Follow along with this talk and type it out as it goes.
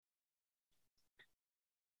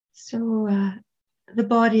So the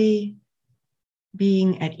body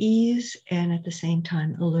being at ease and at the same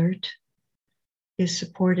time alert is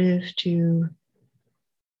supportive to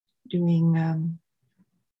doing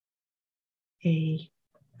a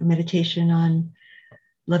meditation on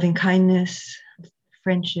loving kindness,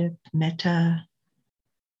 friendship, metta,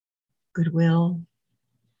 goodwill,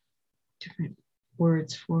 different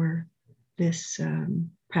words for this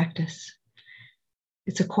practice.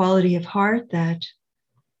 It's a quality of heart that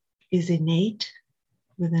is innate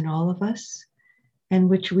within all of us and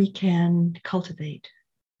which we can cultivate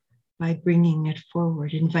by bringing it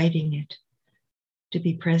forward, inviting it to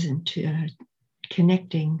be present, to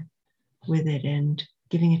connecting with it and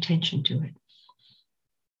giving attention to it.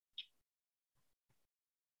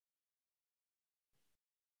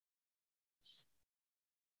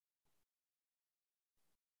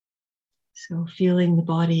 So feeling the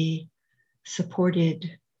body supported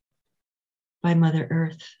by Mother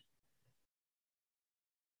Earth,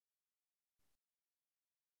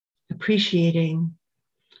 appreciating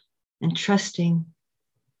and trusting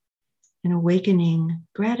and awakening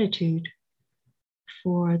gratitude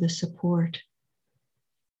for the support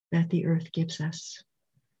that the earth gives us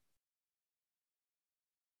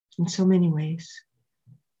in so many ways.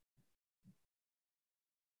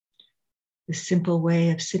 The simple way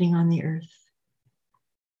of sitting on the earth,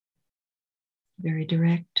 very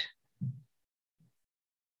direct.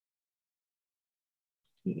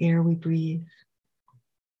 The air we breathe,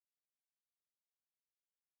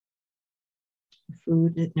 the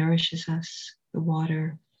food that nourishes us, the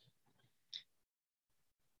water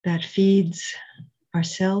that feeds our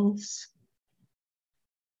cells,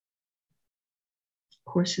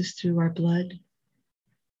 courses through our blood.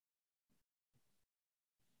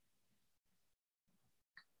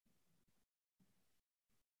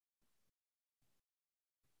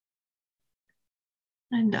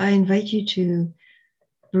 And I invite you to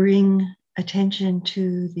bring attention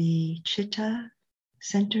to the chitta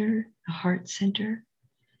center, the heart center.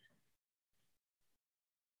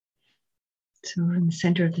 So in the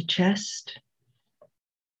center of the chest.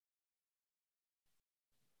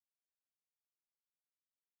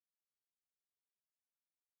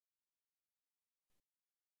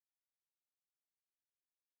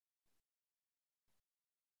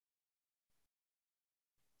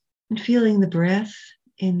 And feeling the breath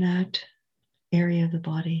in that area of the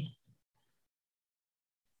body.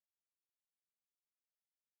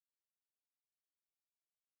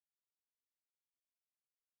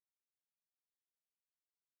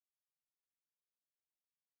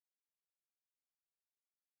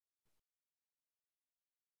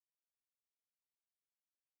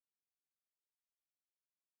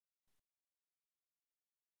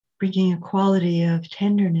 Bringing a quality of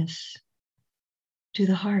tenderness to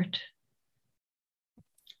the heart,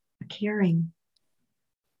 a caring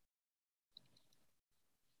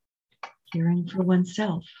for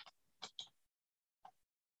oneself.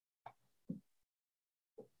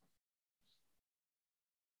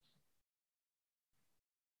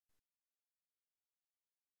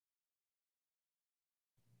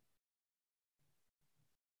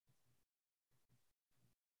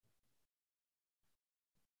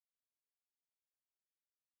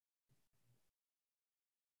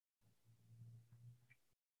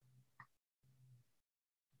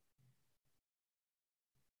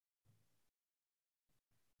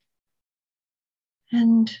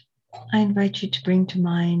 And I invite you to bring to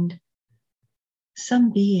mind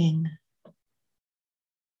some being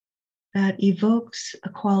that evokes a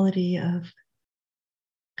quality of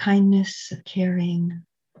kindness, of caring,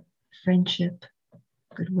 friendship,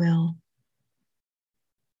 goodwill.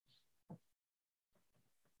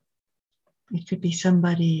 It could be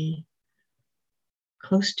somebody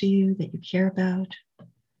close to you that you care about.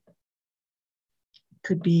 It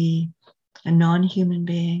could be a non-human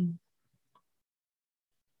being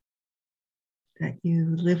that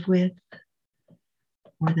you live with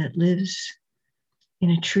or that lives in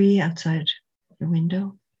a tree outside your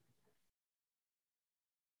window.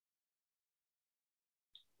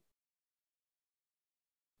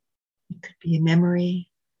 It could be a memory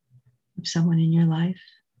of someone in your life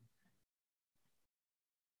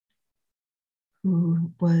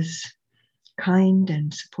who was kind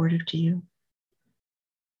and supportive to you.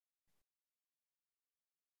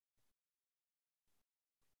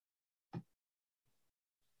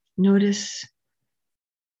 Notice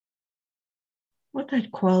what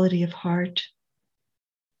that quality of heart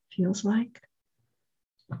feels like.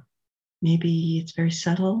 Maybe it's very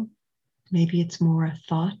subtle. Maybe it's more a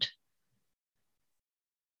thought.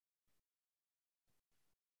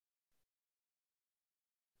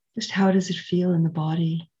 Just how does it feel in the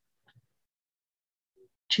body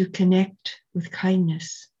to connect with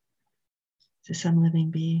kindness to some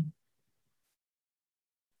living being.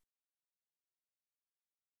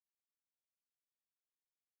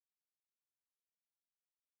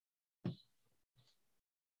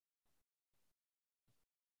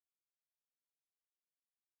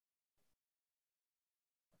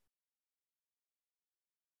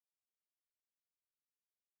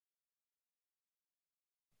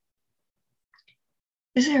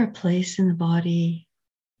 Is there a place in the body,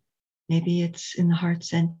 maybe it's in the heart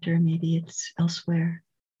center, maybe it's elsewhere,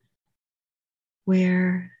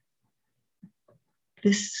 where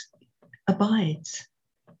this abides?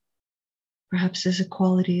 Perhaps as a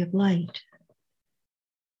quality of light.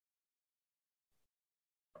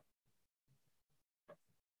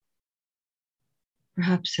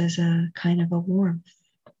 Perhaps as a kind of a warmth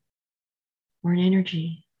or an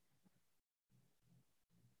energy.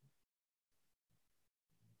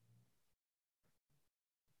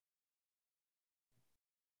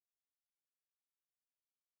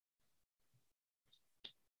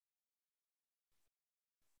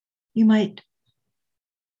 You might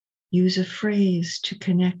use a phrase to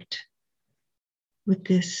connect with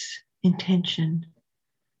this intention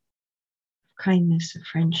of kindness, of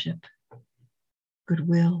friendship,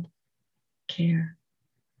 goodwill, care,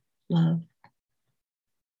 love.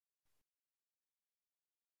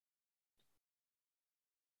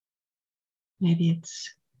 Maybe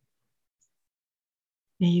it's,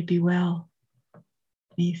 may you be well,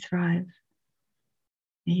 may you thrive,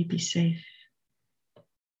 may you be safe.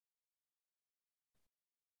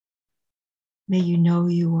 May you know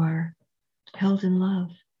you are held in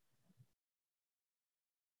love.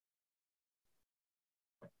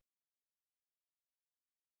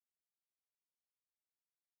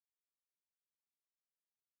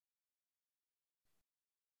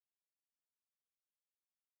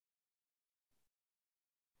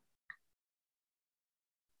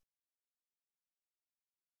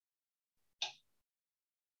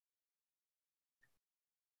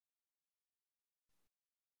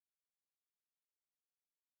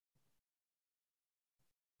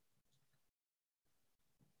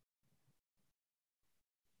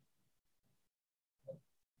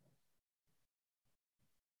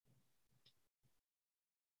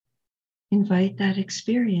 Invite that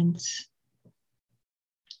experience.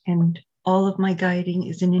 And all of my guiding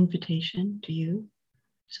is an invitation to you.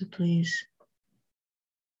 So please,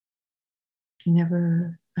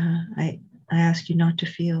 never, I ask you not to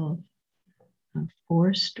feel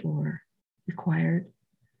forced or required.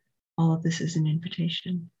 All of this is an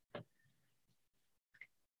invitation.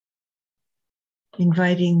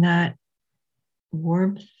 Inviting that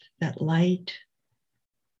warmth, that light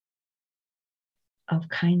of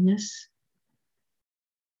kindness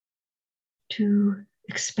to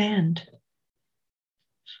expand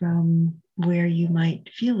from where you might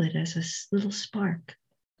feel it as a little spark,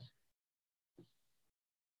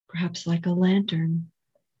 perhaps like a lantern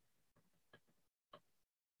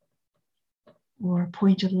or a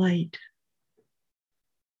point of light,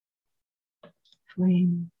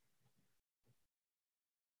 flame.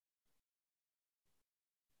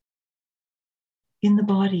 In the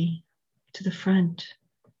body, to the front,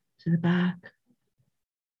 to the back,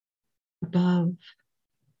 above,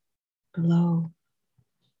 below,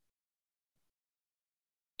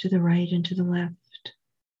 to the right and to the left,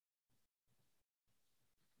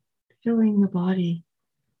 filling the body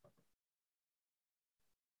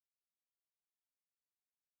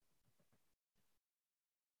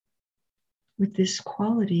with this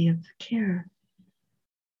quality of care,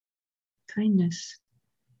 kindness,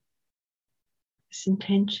 this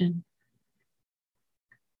intention.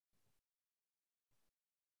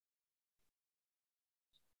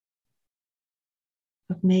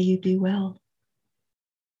 Of may you be well.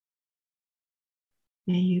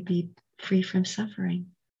 May you be free from suffering.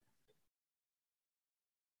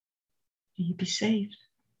 May you be safe.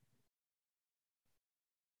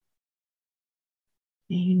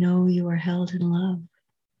 May you know you are held in love.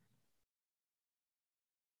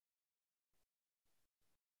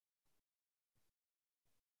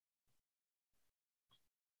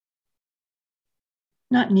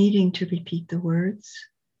 Not needing to repeat the words,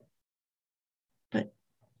 but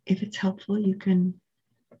if it's helpful, you can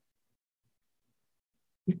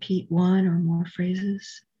repeat one or more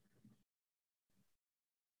phrases.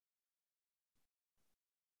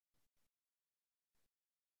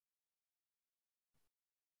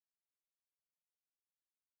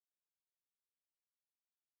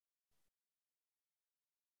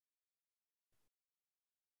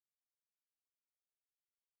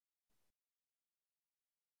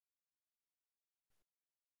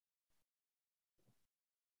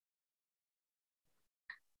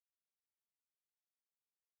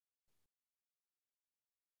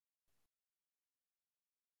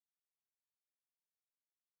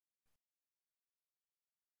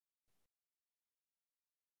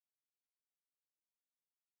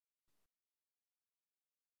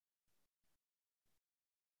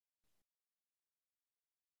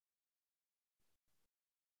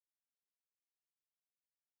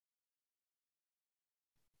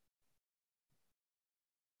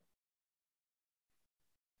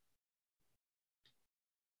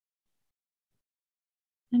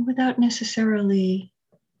 And without necessarily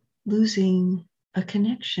losing a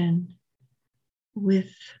connection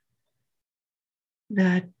with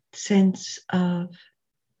that sense of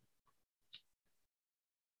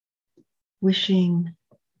wishing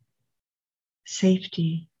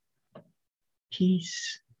safety,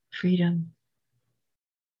 peace, freedom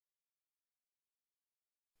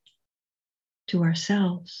to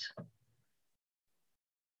ourselves.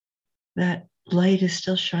 That light is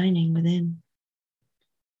still shining within.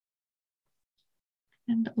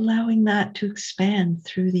 And allowing that to expand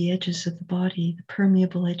through the edges of the body, the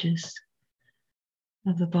permeable edges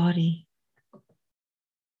of the body,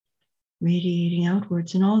 radiating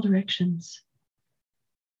outwards in all directions.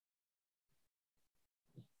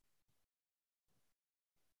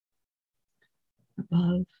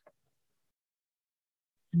 Above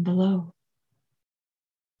and below,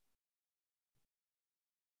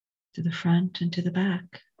 to the front and to the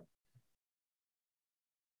back,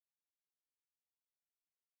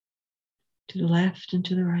 to the left and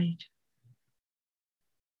to the right.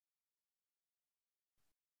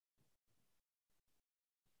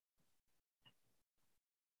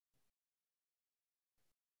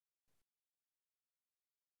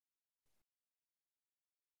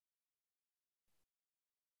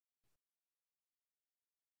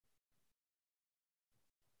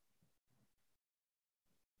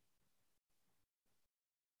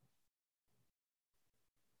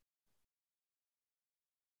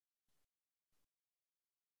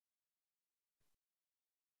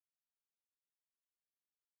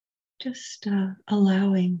 Just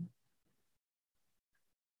allowing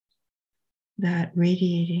that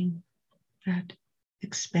radiating, that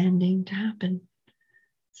expanding to happen.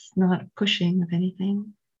 It's not a pushing of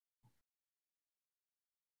anything.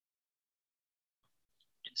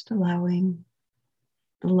 Just allowing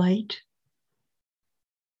the light,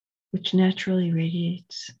 which naturally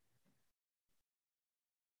radiates,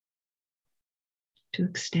 to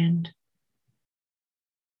extend.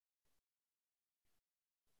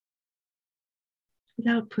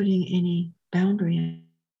 Without putting any boundary in.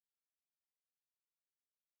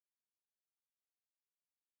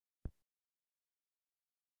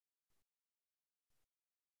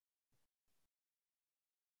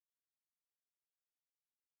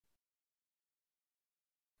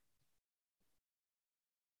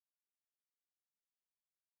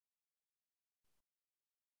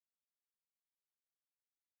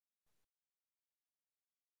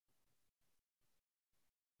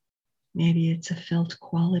 Maybe it's a felt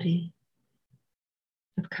quality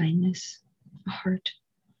of kindness, a heart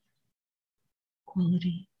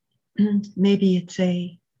quality. Maybe it's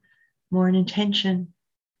more an intention.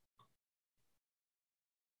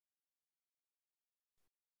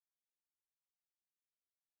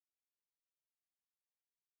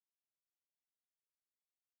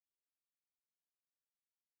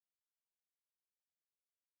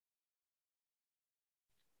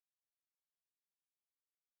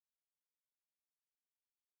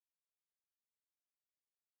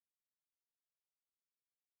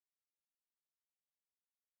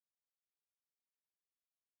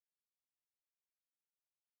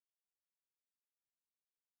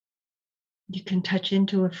 You can touch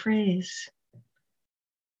into a phrase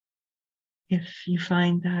if you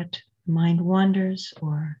find that the mind wanders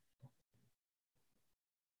or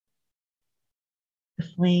the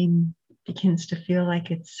flame begins to feel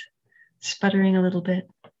like it's sputtering a little bit.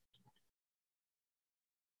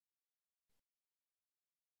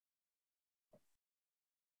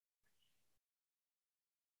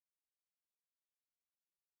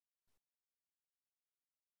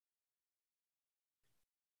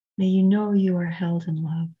 May you know you are held in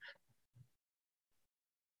love.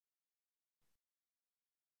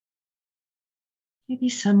 Maybe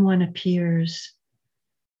someone appears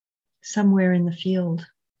somewhere in the field.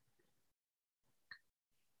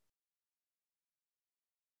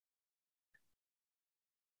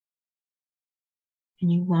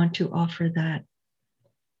 And you want to offer that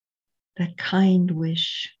kind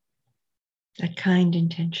wish, that kind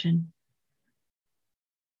intention.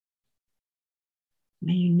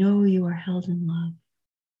 May you know you are held in love.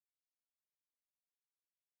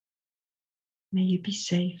 May you be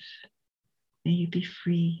safe. May you be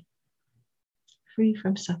free, free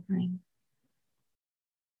from suffering.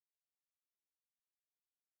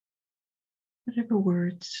 Whatever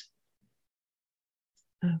words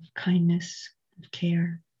of kindness, of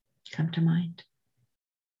care come to mind.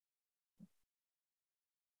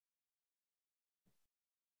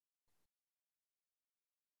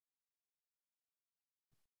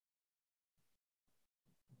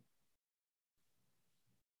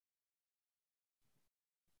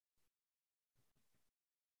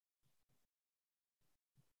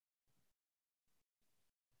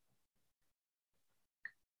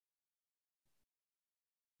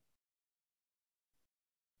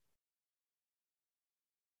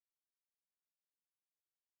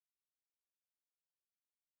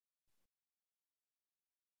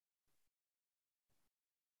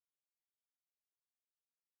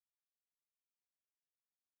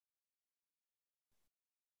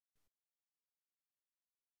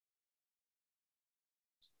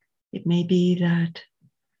 It may be that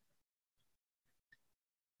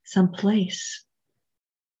some place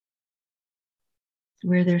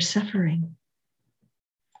where there's suffering,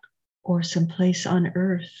 or some place on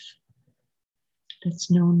earth that's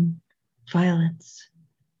known violence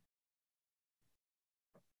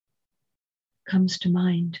comes to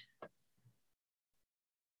mind.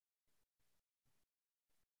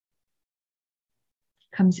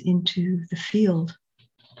 Comes into the field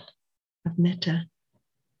of metta.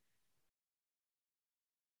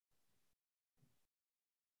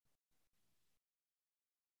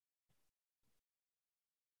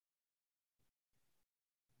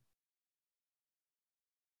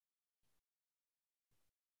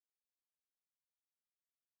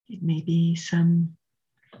 It may be some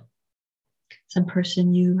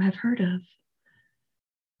person you have heard of,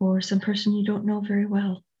 or some person you don't know very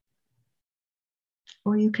well.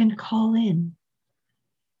 Or you can call in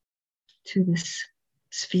to this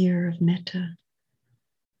sphere of metta.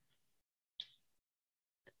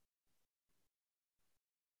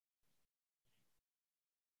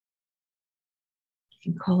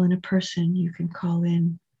 You can call in a person, you can call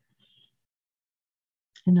in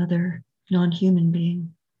another non-human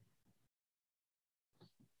being.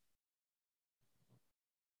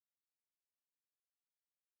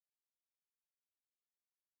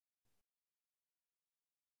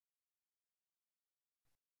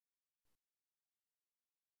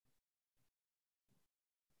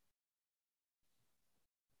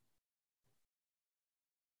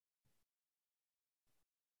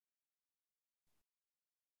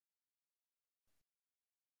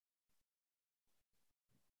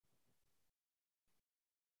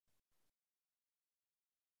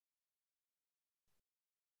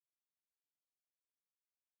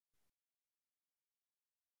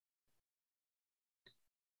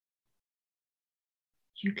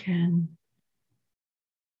 You can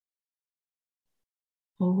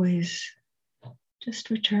always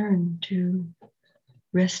just return to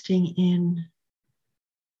resting in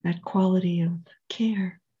that quality of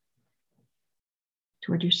care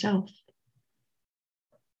toward yourself,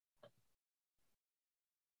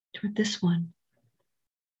 toward this one,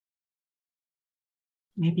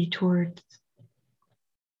 maybe toward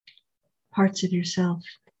parts of yourself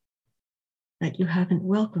that you haven't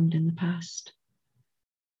welcomed in the past.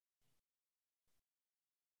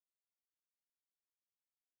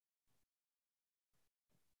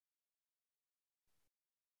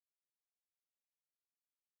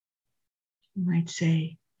 You might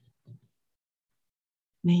say,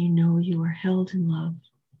 may you know you are held in love.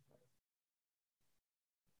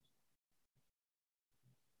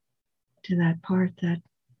 To that part that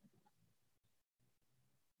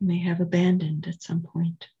you may have abandoned at some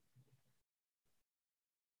point.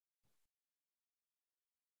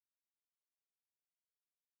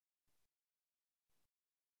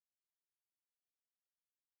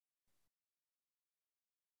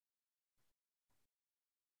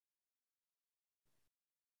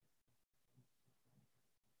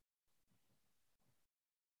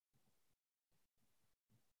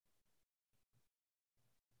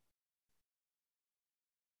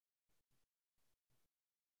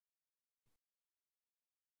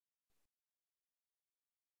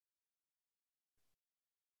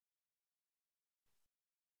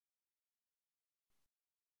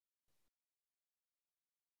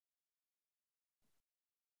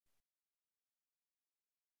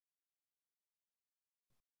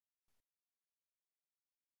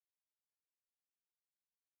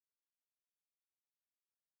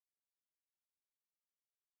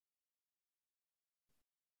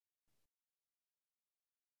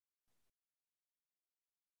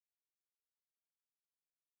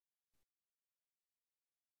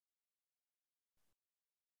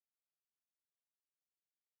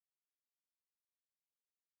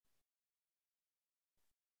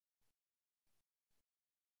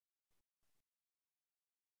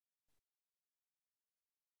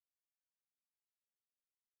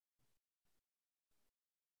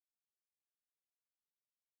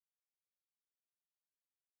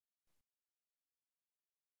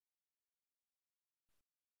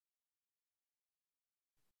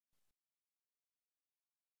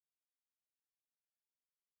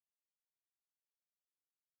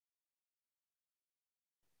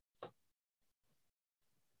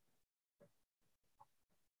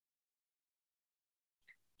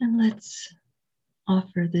 And let's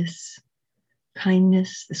offer this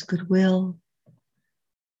kindness, this goodwill,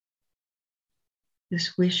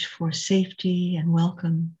 this wish for safety and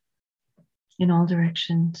welcome in all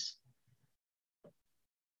directions.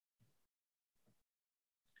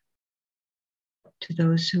 To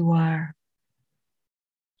those who are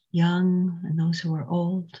young and those who are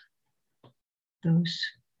old, those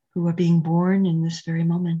who are being born in this very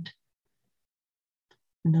moment,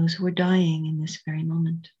 and those who are dying in this very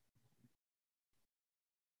moment.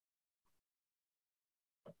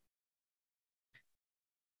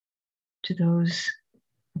 To those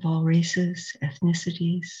of all races,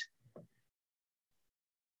 ethnicities,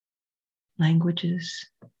 languages,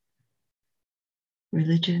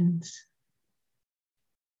 religions,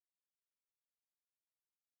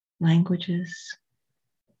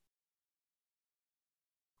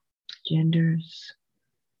 genders,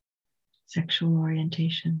 sexual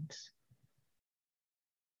orientations.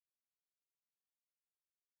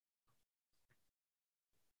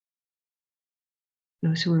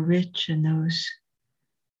 Those who are rich and those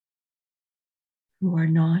who are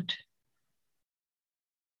not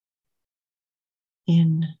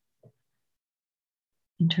in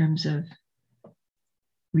terms of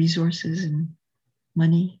resources and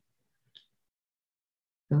money,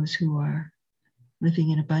 those who are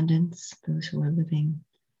living in abundance, those who are living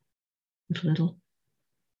with little.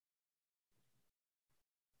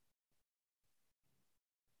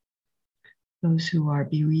 Those who are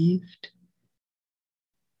bereaved,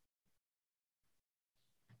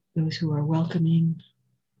 those who are welcoming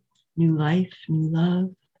new life, new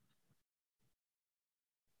love,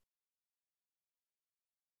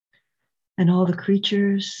 and all the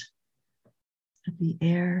creatures of the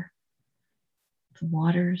air, the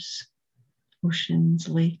waters, oceans,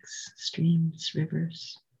 lakes, streams,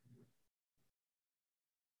 rivers,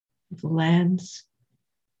 the lands,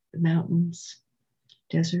 the mountains,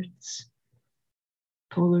 deserts,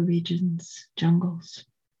 polar regions, jungles,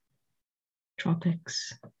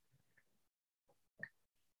 tropics,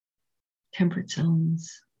 temperate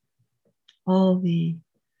zones, all the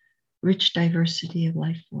rich diversity of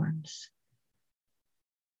life forms,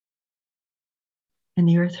 and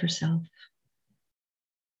the earth herself.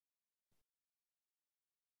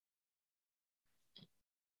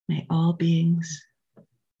 May all beings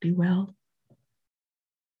be well.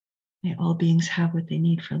 May all beings have what they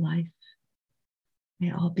need for life.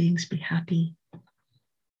 May all beings be happy.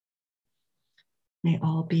 May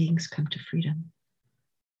all beings come to freedom.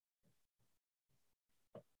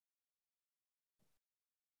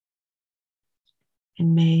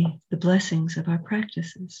 And may the blessings of our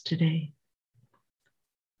practices today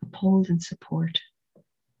uphold and support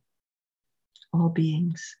all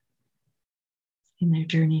beings in their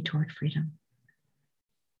journey toward freedom.